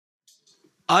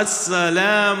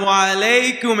Assalamu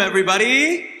alaikum,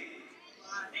 everybody.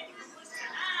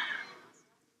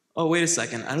 Oh, wait a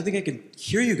second. I don't think I can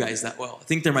hear you guys that well. I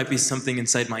think there might be something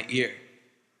inside my ear.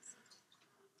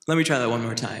 Let me try that one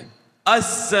more time.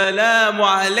 Assalamu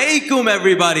alaikum,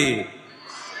 everybody.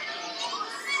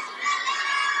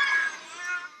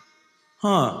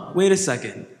 Wait a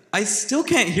second. I still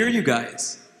can't hear you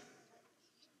guys.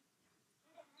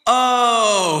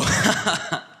 Oh,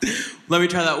 let me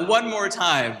try that one more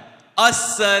time.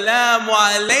 Assalamu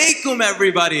alaikum,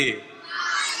 everybody.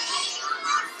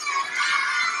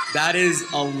 That is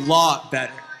a lot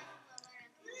better.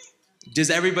 Does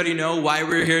everybody know why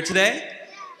we're here today?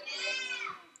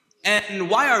 And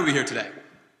why are we here today?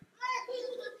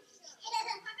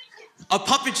 A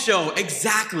puppet show,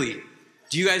 exactly.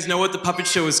 Do you guys know what the puppet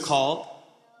show is called?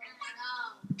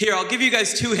 Here, I'll give you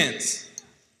guys 2 hints.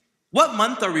 What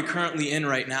month are we currently in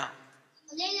right now?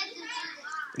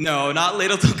 No, not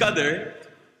Laylatul Qadr.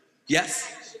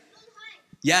 Yes?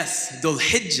 Yes, Dhul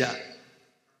Hijjah.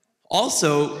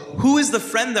 Also, who is the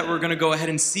friend that we're going to go ahead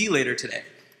and see later today?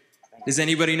 Does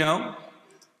anybody know?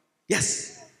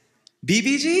 Yes.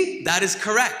 Bibi-Ji? That is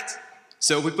correct.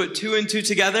 So if we put 2 and 2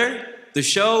 together, the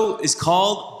show is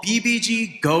called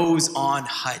Bibi-Ji Goes on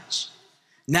Hajj.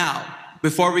 Now,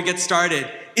 before we get started,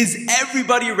 is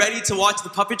everybody ready to watch the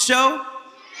puppet show?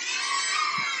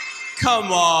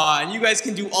 Come on, you guys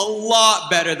can do a lot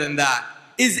better than that.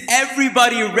 Is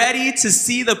everybody ready to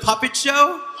see the puppet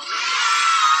show?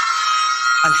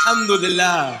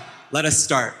 Alhamdulillah. Let us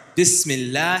start.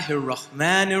 Bismillahir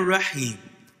Rahmanir Rahim.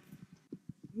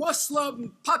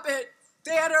 Muslim Puppet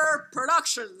Theater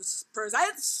Productions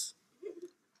presents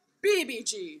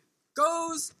Bibi-Ji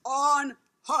Goes on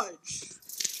Hajj.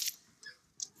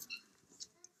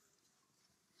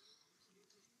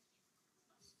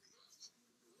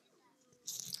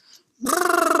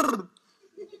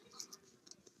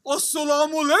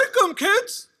 Assalamu alaikum,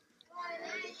 kids.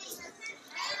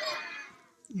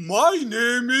 My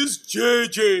name is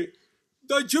JJ,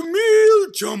 the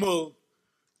Jamil Jamal.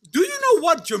 Do you know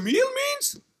what Jamil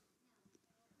means?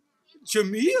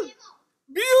 Jamil?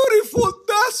 Beautiful,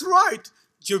 that's right.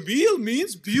 Jamil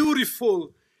means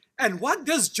beautiful. And what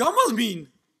does Jamal mean?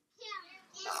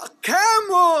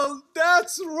 Camel,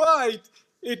 that's right.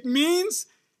 It means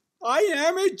I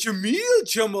am a Jamil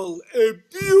Jamal, a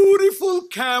beautiful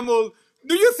camel.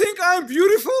 Do you think I'm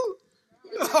beautiful?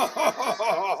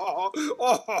 Oh,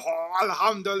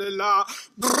 Alhamdulillah.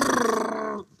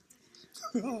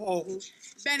 Oh.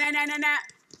 Banana,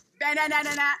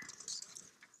 banana,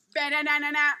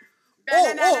 banana,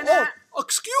 banana.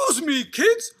 Excuse me,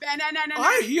 kids. Banana.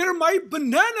 I hear my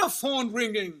banana phone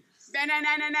ringing. Banana.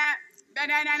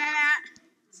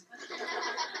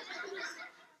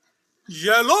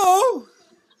 Yellow.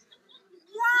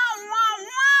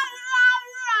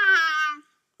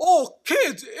 Oh,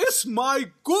 kids, it's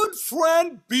my good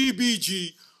friend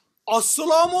Bibi-Ji.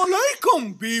 Assalamu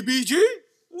alaikum, Bibi-Ji.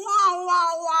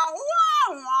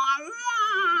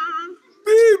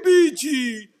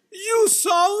 Bibi-Ji, you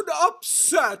sound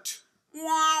upset.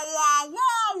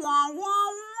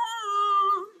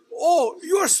 Oh,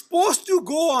 you're supposed to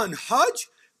go on Hajj,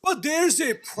 but there's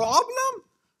a problem?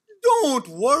 Don't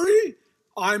worry.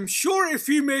 I'm sure if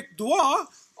we make dua,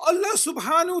 Allah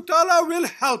subhanahu wa ta'ala will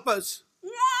help us.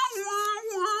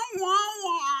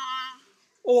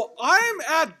 Oh, I'm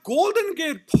at Golden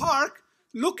Gate Park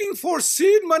looking for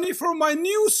seed money for my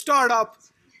new startup,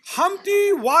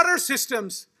 Humpty Water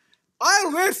Systems.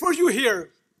 I'll wait for you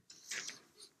here.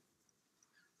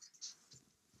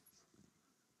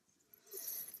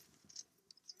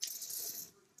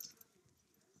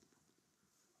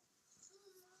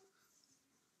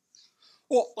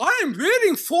 Oh, I'm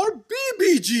waiting for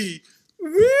Bibi-Ji.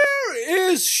 Where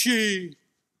is she?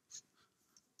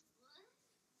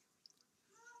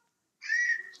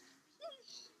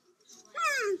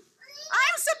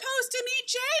 I'm supposed to meet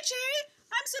JJ.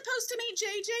 I'm supposed to meet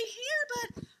JJ here, but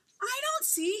I don't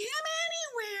see him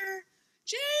anywhere.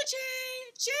 JJ,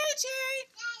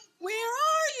 where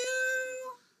are you?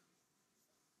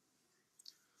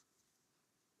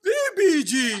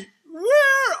 Bibi-Ji,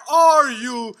 where are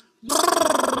you? I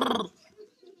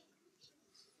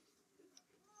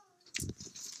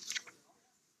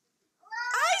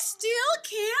still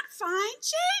can't find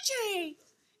JJ.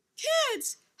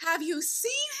 Kids, have you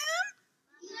seen him?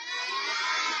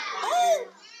 Yeah.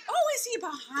 Oh, is he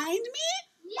behind me?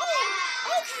 Yeah.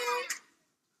 Oh, okay.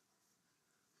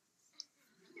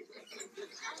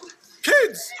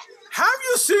 Kids, have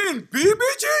you seen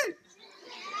Bibi-Ji?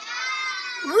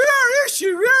 Yeah. Where is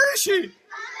she?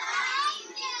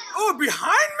 Oh,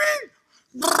 behind me?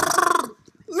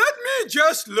 Let me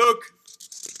just look.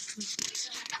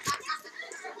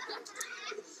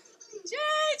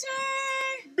 JJ!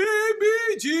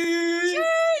 Bibi-Ji!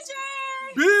 JJ!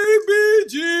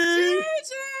 Bibi-Ji!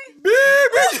 JJ!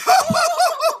 Bibi-Ji!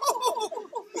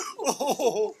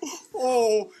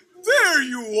 Oh, there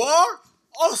you are.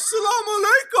 Assalamu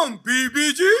alaikum,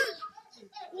 Bibi-Ji.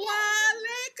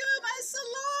 Walaikum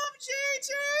assalam, JJ!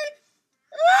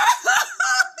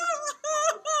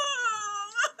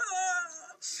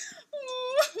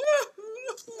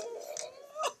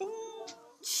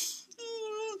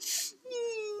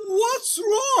 What's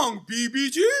wrong,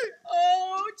 Bibi-Ji?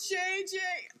 Oh, JJ,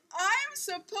 I'm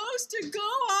supposed to go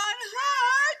on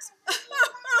Hajj.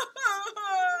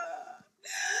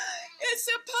 It's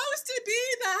supposed to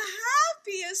be the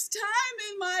happiest time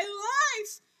in my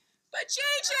life. But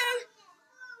JJ,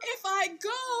 if I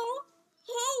go,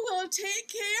 who will take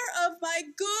care of my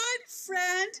good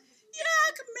friend,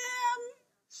 Yak Ma'am?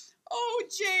 Oh,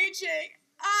 JJ,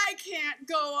 I can't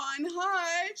go on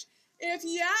Hajj if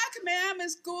Yak Ma'am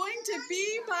is going to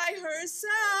be by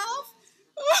herself.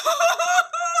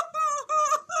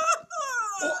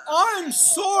 Oh, I'm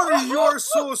sorry you're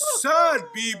so sad,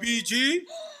 Bibi-Ji.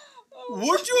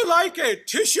 Would you like a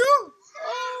tissue?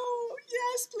 Oh,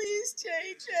 yes, please,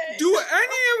 JJ. Do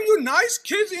any of you nice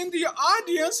kids in the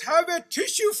audience have a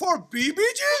tissue for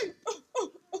Bibi-Ji?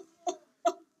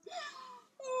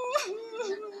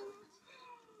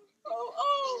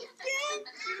 Oh, thank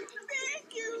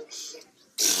you.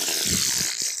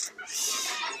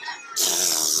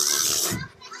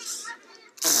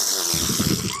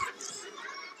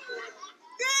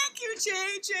 Thank you,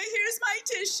 JJ. Here's my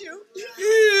tissue.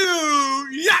 Ew!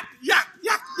 Yak, yak,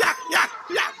 yak, yak, yak,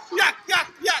 yak, yak,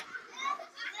 yak, yak.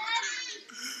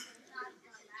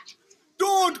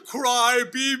 Don't cry,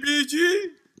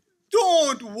 Bibi-Ji.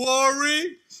 Don't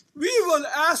worry. We will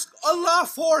ask Allah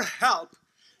for help.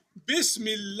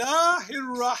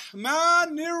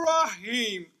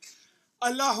 Bismillahirrahmanirrahim.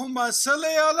 Allahumma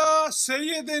salli ala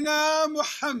Sayyidina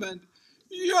Muhammad.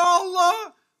 Ya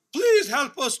Allah, please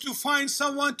help us to find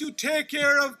someone to take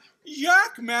care of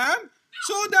Yak Ma'am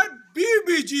so that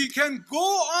Bibi-Ji can go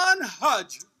on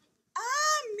Hajj.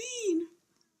 Ameen.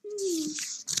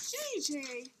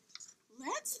 JJ,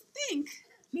 let's think.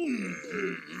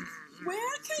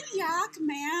 Where can Yak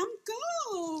Ma'am go?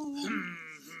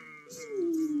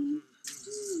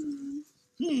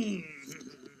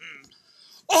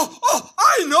 Oh,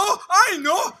 I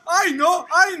know.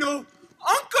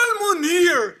 Uncle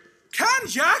Munir, can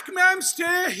Yak Ma'am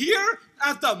stay here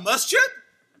at the masjid?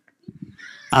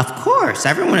 Of course,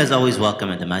 everyone is always welcome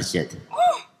at the masjid.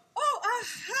 Oh,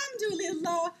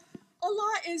 alhamdulillah.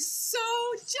 Allah is so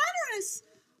generous.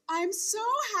 I'm so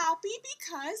happy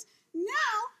because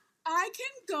now I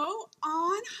can go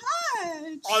on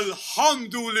Hajj.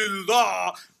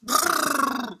 Alhamdulillah.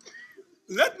 Brrr.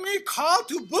 Let me call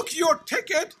to book your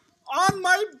ticket on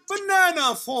my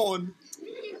banana phone.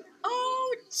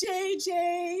 Oh,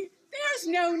 JJ, there's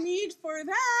no need for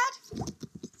that.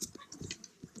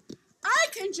 I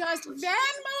can just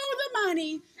Venmo the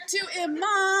money to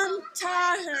Imam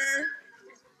Tahir.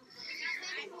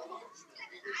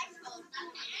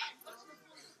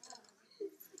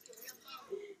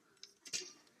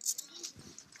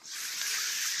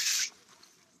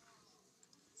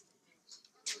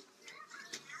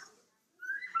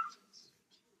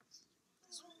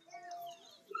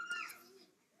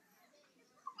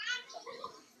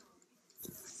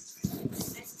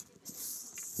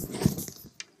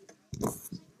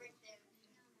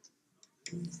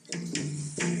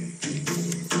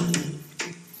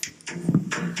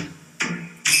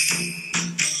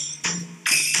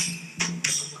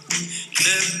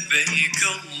 لبيك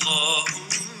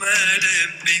اللهم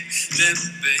لبيك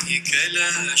لبيك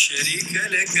لا شريك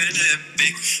لك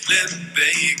لبيك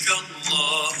لبيك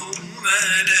اللهم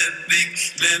لبيك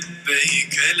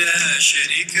لبيك لا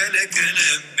شريك لك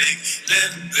لبيك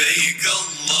لبيك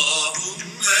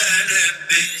اللهم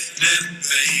لبيك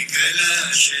لبيك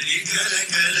لا شريك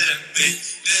لك لبيك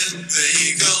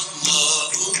لبيك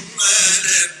اللهم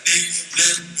لبيك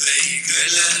لبيك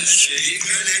لا شريك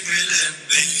لك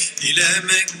لبيك إلى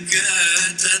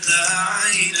مكة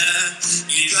دعينا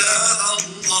إلى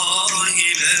الله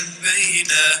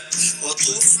لبينا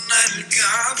وطفنا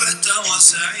الكعبة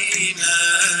وسعينا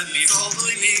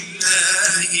بفضل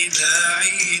الله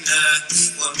داعينا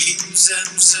ومن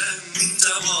زمزم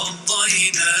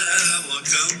توضينا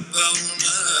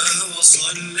وكبرنا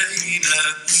وصلينا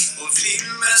وفي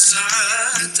المسعى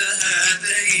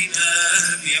تهادينا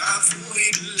بعفو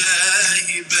الله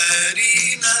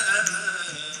بارينا.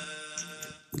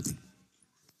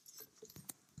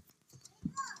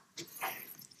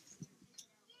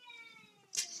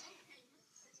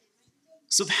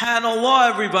 Subhanallah,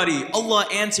 everybody. Allah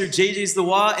answered JJ's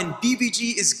dua and Bibi-Ji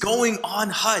is going on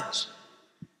Hajj.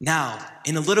 Now,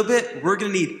 in a little bit, we're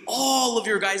going to need all of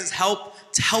your guys' help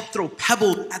to help throw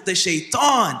pebbles at the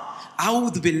shaitan.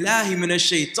 A'udhu billahi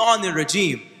minash shaitanir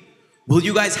rajim. Will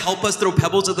you guys help us throw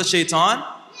pebbles at the shaitan?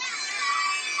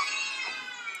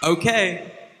 Okay.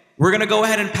 We're going to go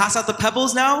ahead and pass out the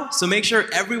pebbles now, so make sure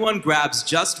everyone grabs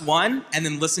just one and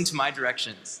then listen to my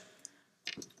directions.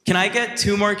 Can I get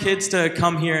 2 more kids to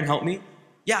come here and help me?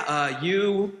 Yeah,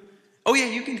 you... Oh yeah,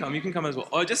 you can come as well.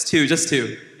 Oh, just two.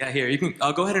 Yeah, here,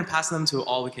 I'll go ahead and pass them to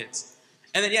all the kids.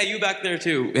 And then yeah, you back there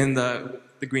too, in the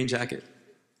green jacket.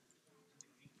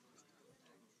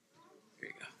 Here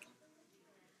you go.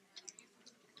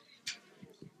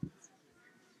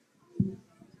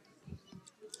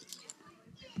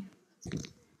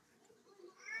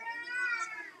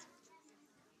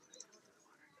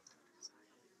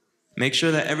 Make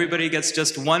sure that everybody gets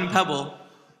just one pebble.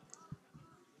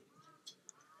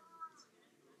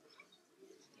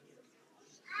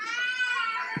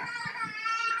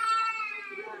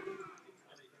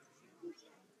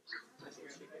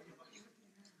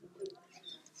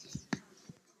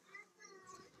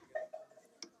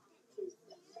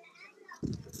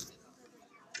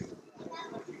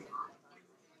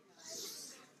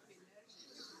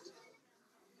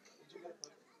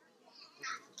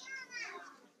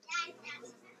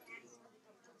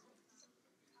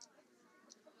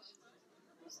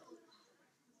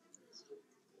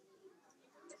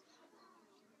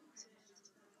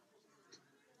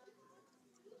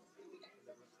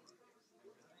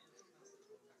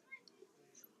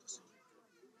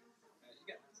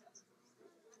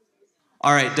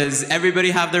 All right, does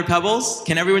everybody have their pebbles?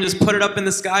 Can everyone just put it up in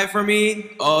the sky for me?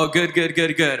 Oh, good.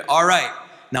 All right,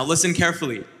 now listen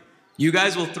carefully. You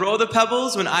guys will throw the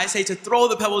pebbles when I say to throw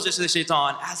the pebbles to the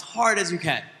shaitan as hard as you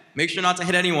can. Make sure not to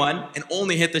hit anyone and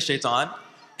only hit the shaitan.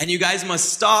 And you guys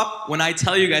must stop when I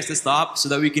tell you guys to stop so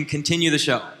that we can continue the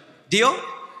show. Deal?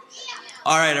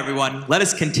 All right, everyone, let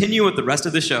us continue with the rest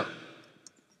of the show.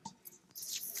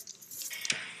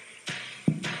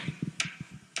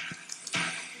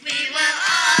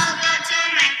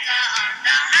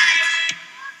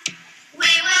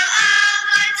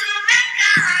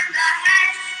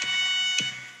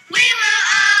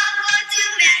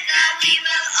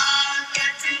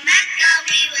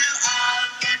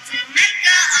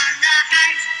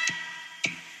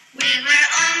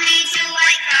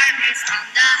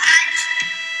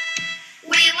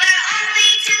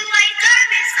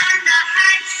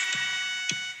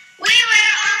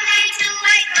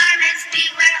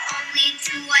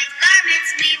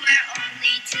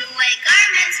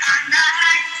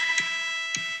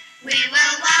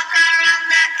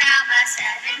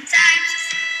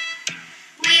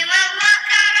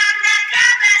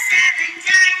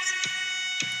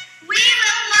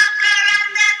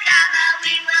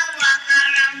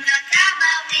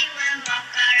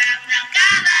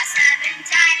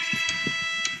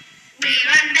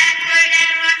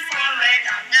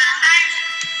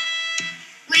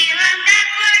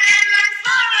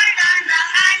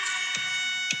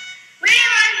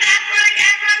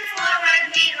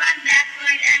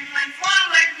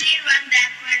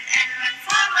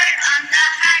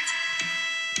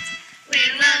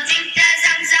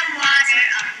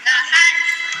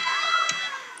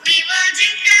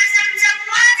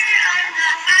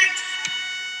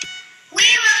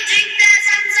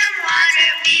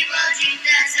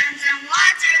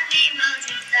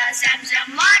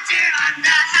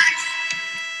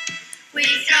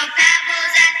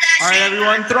 All right,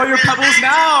 everyone, throw your pebbles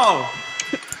now.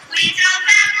 We throw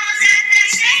pebbles at the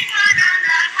shaitan on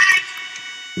the Hajj.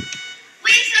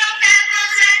 We throw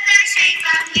pebbles at the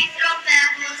shaitan. We throw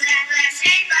pebbles at the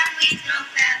shaitan. We throw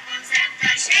pebbles at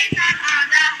the shaitan on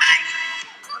the Hajj.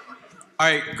 All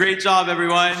right, great job,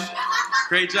 everyone.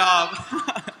 Great job.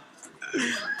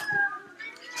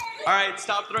 All right,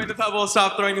 stop throwing the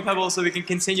pebbles so we can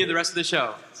continue the rest of the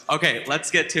show. Okay, let's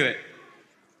get to it.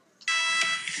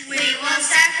 We will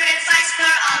sacrifice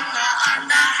for Allah on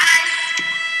the Hajj.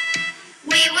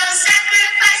 We will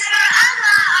sacrifice for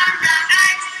Allah on the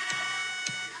Hajj.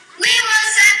 We will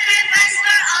sacrifice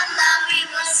for Allah. We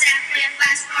will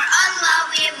sacrifice for Allah.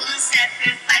 We will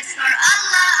sacrifice for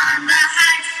Allah on the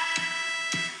Hajj.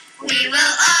 We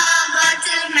will all go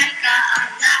to Mecca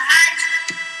on the Hajj.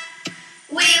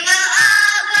 We will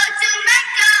all go to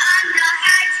Mecca on the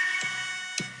Hajj.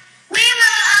 We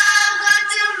will all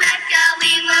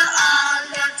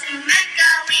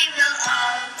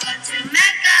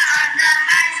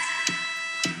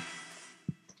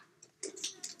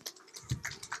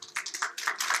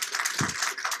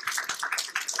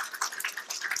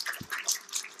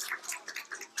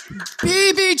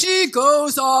Bibi-Ji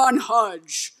Goes on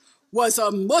Hajj was a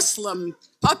Muslim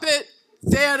puppet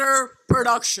theater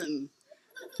production.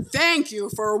 Thank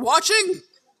you for watching,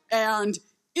 and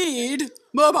Eid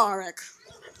Mubarak.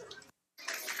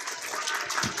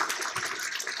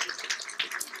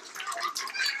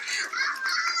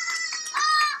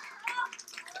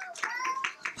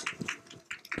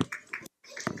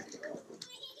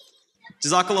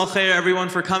 Jazakallah khair, everyone,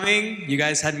 for coming. You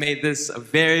guys had made this a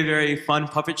very, very fun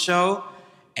puppet show,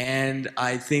 and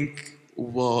I think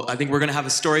we're gonna have a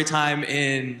story time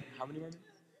in how many more minutes?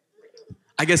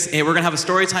 I guess we're gonna have a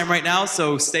story time right now.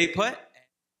 So stay put.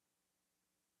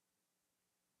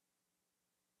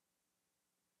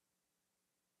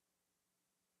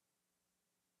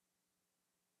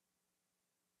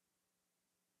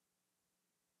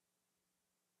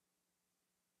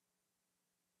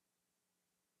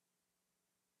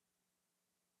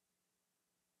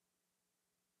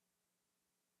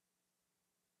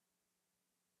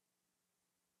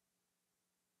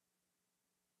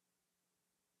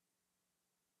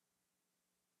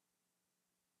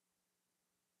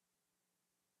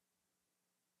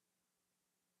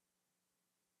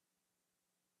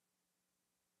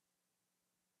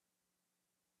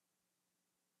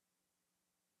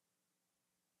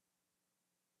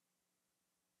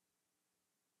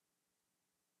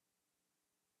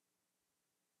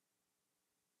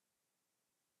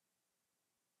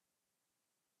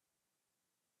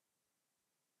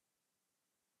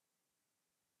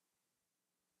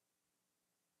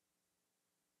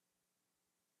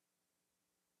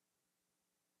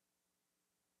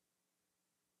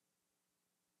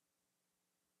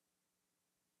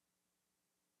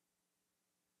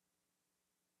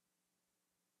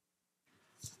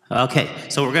 Okay,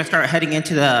 so we're going to start heading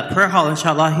into the prayer hall,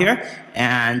 inshallah, here.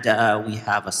 And we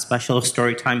have a special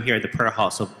story time here at the prayer hall.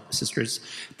 So, sisters,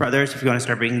 brothers, if you want to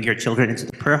start bringing your children into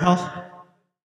the prayer hall.